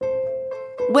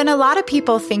When a lot of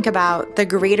people think about the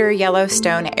greater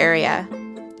Yellowstone area,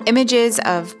 images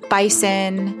of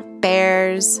bison,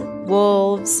 bears,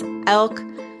 wolves, elk,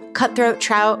 cutthroat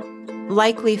trout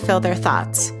likely fill their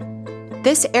thoughts.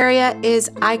 This area is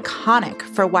iconic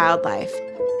for wildlife,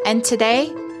 and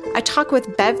today I talk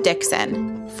with Bev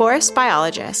Dixon, forest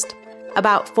biologist,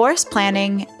 about forest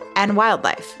planning and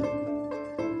wildlife.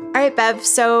 All right, Bev,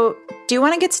 so do you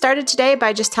want to get started today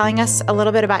by just telling us a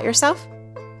little bit about yourself?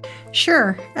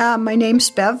 Sure. My name's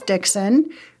Bev Dixon.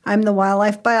 I'm the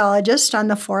wildlife biologist on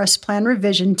the Forest Plan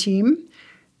Revision team.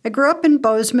 I grew up in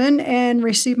Bozeman and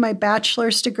received my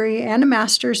bachelor's degree and a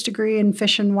master's degree in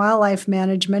fish and wildlife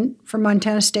management from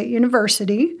Montana State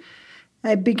University.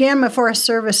 I began my Forest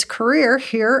Service career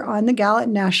here on the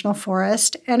Gallatin National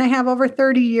Forest, and I have over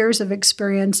 30 years of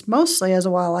experience, mostly as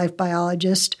a wildlife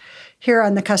biologist, here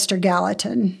on the Custer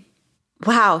Gallatin.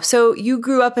 Wow, so you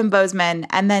grew up in Bozeman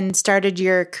and then started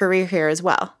your career here as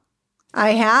well.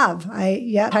 I have.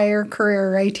 Entire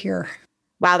career right here.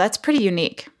 Wow, that's pretty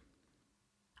unique.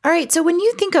 All right, so when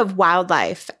you think of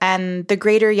wildlife and the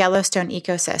greater Yellowstone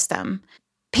ecosystem,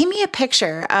 paint me a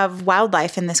picture of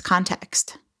wildlife in this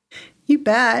context. You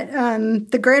bet.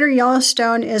 The greater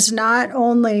Yellowstone is not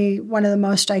only one of the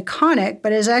most iconic,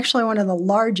 but is actually one of the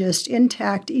largest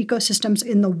intact ecosystems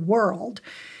in the world.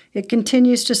 It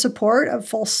continues to support a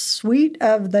full suite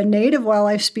of the native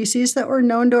wildlife species that were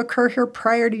known to occur here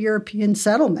prior to European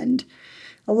settlement.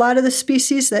 A lot of the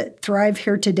species that thrive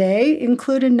here today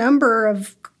include a number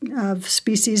of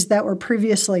species that were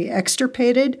previously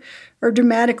extirpated or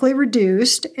dramatically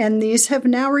reduced, and these have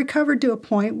now recovered to a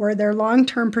point where their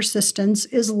long-term persistence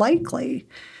is likely.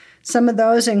 Some of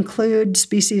those include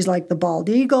species like the bald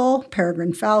eagle,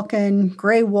 peregrine falcon,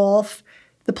 gray wolf,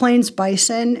 the plains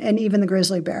bison, and even the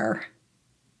grizzly bear.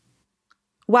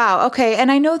 Wow, okay.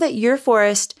 And I know that your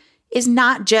forest is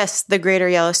not just the greater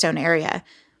Yellowstone area.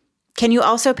 Can you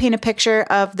also paint a picture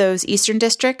of those eastern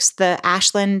districts, the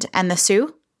Ashland and the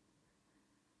Sioux?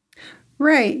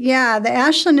 Right, yeah. The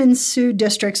Ashland and Sioux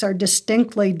districts are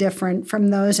distinctly different from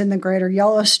those in the greater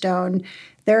Yellowstone.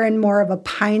 They're in more of a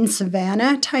pine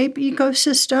savanna type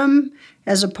ecosystem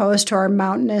as opposed to our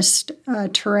mountainous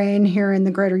terrain here in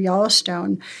the greater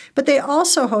Yellowstone. But they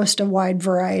also host a wide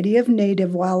variety of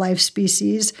native wildlife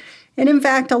species. And in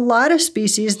fact, a lot of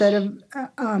species that have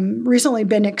recently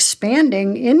been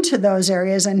expanding into those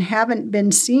areas and haven't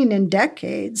been seen in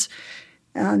decades.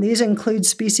 These include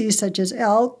species such as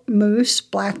elk, moose,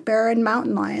 black bear, and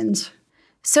mountain lions.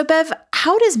 So, Bev,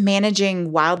 how does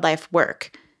managing wildlife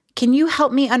work? Can you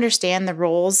help me understand the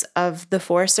roles of the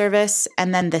Forest Service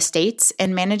and then the states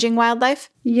in managing wildlife?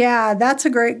 Yeah, that's a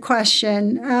great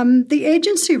question. The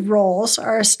agency roles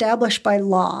are established by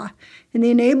law, and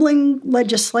the enabling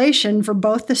legislation for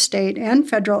both the state and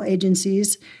federal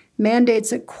agencies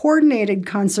mandates a coordinated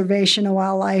conservation of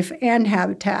wildlife and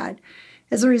habitat.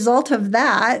 As a result of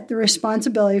that, the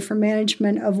responsibility for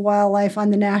management of wildlife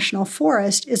on the national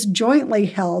forest is jointly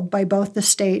held by both the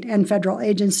state and federal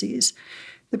agencies.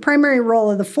 The primary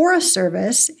role of the Forest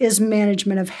Service is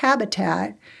management of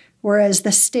habitat, whereas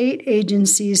the state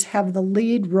agencies have the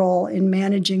lead role in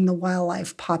managing the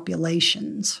wildlife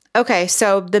populations. Okay,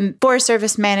 so the Forest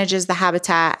Service manages the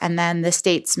habitat and then the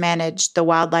states manage the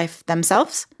wildlife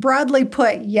themselves? Broadly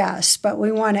put, yes, but we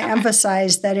want to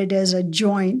emphasize that it is a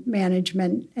joint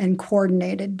management and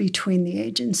coordinated between the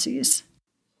agencies.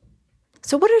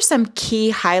 So what are some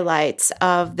key highlights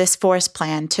of this forest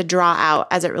plan to draw out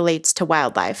as it relates to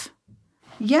wildlife?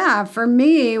 Yeah, for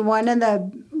me, one of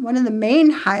the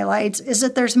main highlights is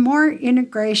that there's more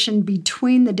integration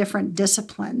between the different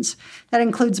disciplines. That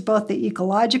includes both the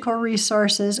ecological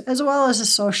resources as well as the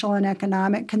social and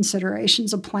economic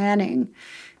considerations of planning.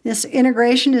 This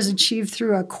integration is achieved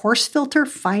through a coarse filter,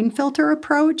 fine filter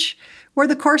approach, where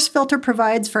the coarse filter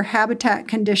provides for habitat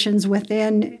conditions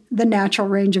within the natural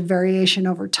range of variation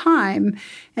over time,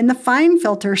 and the fine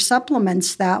filter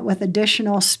supplements that with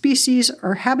additional species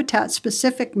or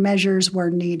habitat-specific measures where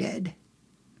needed.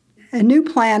 A new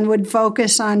plan would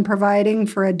focus on providing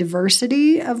for a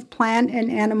diversity of plant and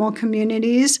animal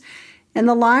communities and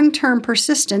the long-term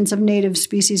persistence of native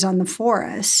species on the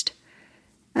forest.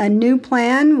 A new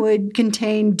plan would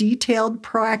contain detailed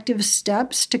proactive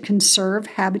steps to conserve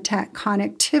habitat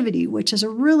connectivity, which is a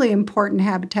really important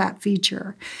habitat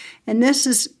feature. And this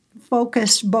is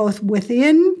focused both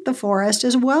within the forest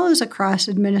as well as across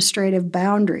administrative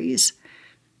boundaries.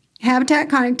 Habitat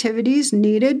connectivity is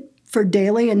needed for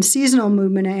daily and seasonal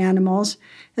movement of animals,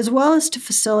 as well as to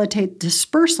facilitate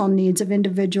dispersal needs of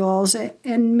individuals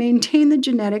and maintain the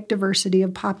genetic diversity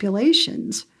of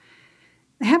populations.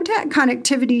 The habitat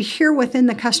connectivity here within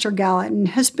the Custer Gallatin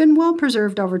has been well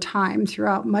preserved over time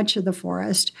throughout much of the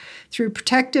forest through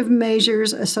protective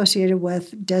measures associated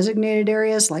with designated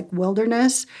areas like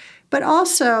wilderness, but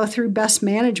also through best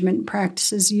management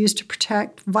practices used to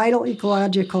protect vital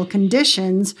ecological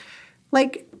conditions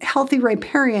like healthy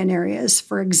riparian areas,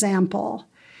 for example.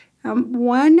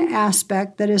 One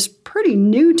aspect that is pretty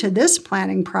new to this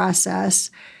planning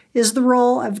process is the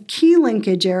role of key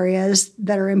linkage areas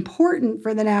that are important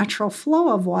for the natural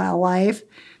flow of wildlife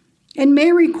and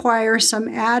may require some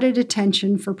added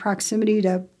attention for proximity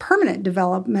to permanent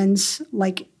developments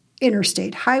like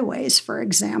interstate highways, for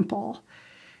example.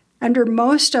 Under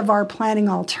most of our planning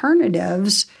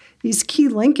alternatives, these key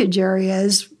linkage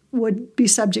areas would be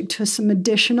subject to some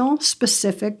additional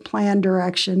specific plan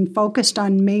direction focused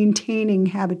on maintaining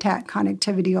habitat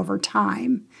connectivity over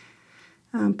time.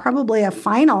 Probably a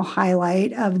final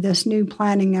highlight of this new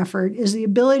planning effort is the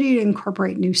ability to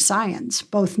incorporate new science,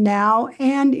 both now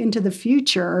and into the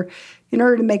future, in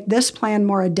order to make this plan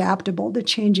more adaptable to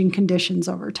changing conditions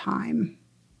over time.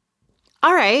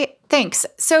 All right, thanks.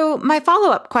 So my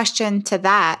follow-up question to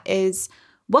that is,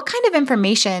 what kind of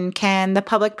information can the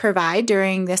public provide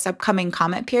during this upcoming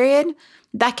comment period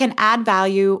that can add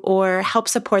value or help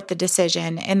support the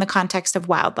decision in the context of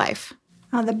wildlife?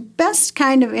 The best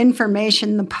kind of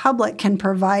information the public can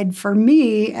provide for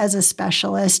me as a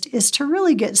specialist is to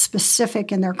really get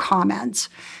specific in their comments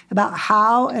about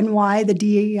how and why the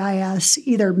DEIS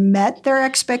either met their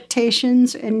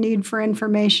expectations and need for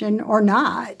information or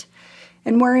not,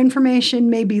 and where information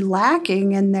may be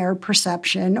lacking in their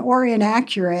perception or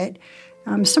inaccurate.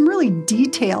 Some really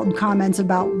detailed comments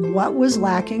about what was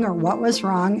lacking or what was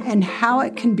wrong and how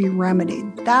it can be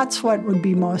remedied. That's what would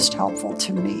be most helpful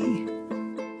to me.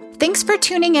 Thanks for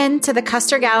tuning in to the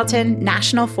Custer Gallatin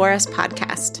National Forest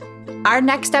podcast. Our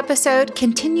next episode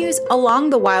continues along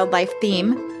the wildlife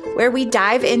theme, where we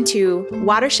dive into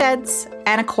watersheds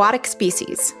and aquatic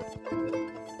species.